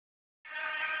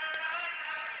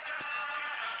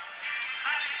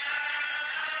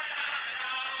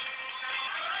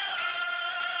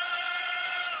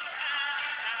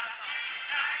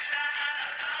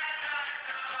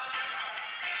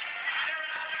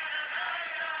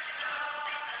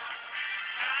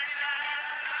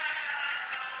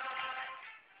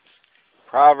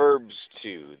Proverbs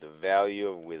 2, the value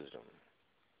of wisdom.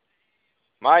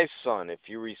 My son, if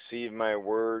you receive my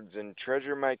words and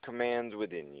treasure my commands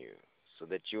within you, so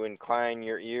that you incline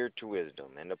your ear to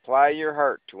wisdom and apply your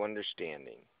heart to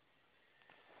understanding.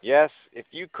 Yes, if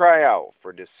you cry out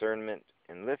for discernment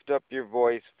and lift up your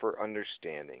voice for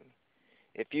understanding,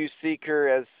 if you seek her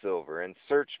as silver and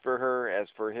search for her as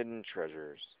for hidden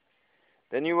treasures,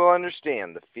 then you will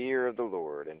understand the fear of the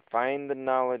Lord and find the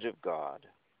knowledge of God.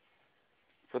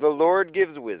 For the Lord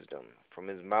gives wisdom, from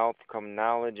his mouth come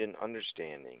knowledge and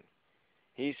understanding.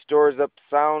 He stores up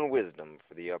sound wisdom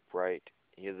for the upright.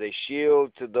 He is a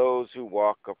shield to those who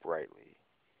walk uprightly.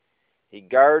 He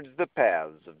guards the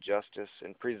paths of justice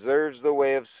and preserves the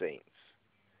way of saints.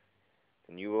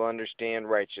 Then you will understand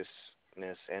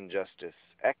righteousness and justice,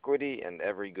 equity, and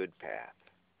every good path.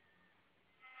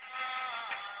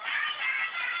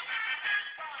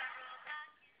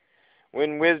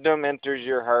 When wisdom enters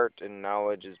your heart and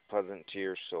knowledge is pleasant to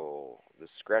your soul,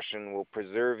 discretion will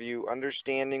preserve you,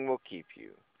 understanding will keep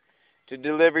you, to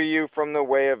deliver you from the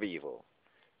way of evil,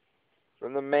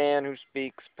 from the man who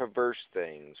speaks perverse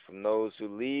things, from those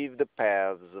who leave the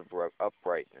paths of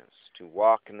uprightness, to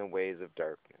walk in the ways of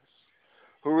darkness,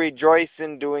 who rejoice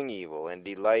in doing evil and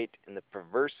delight in the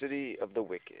perversity of the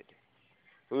wicked,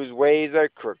 whose ways are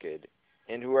crooked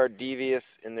and who are devious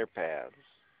in their paths.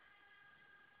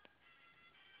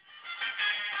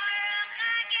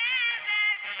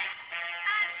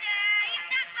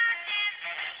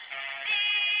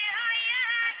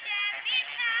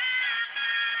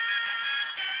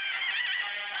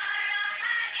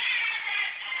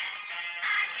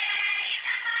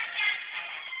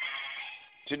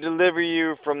 To deliver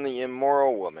you from the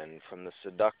immoral woman, from the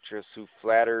seductress who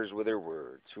flatters with her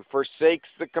words, who forsakes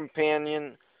the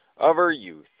companion of her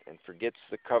youth and forgets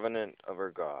the covenant of her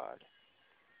God.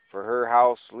 For her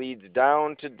house leads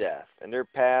down to death, and her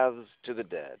paths to the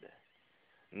dead.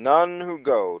 None who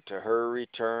go to her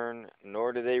return,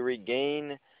 nor do they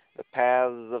regain the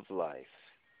paths of life.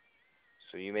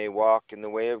 So you may walk in the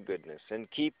way of goodness,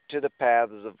 and keep to the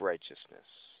paths of righteousness.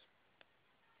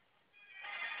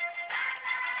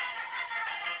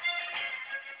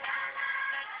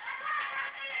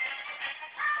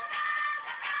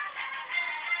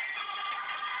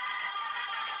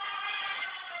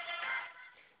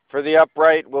 For the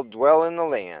upright will dwell in the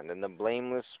land, and the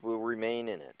blameless will remain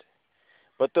in it.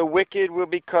 But the wicked will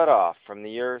be cut off from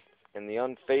the earth, and the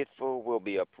unfaithful will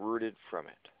be uprooted from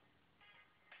it.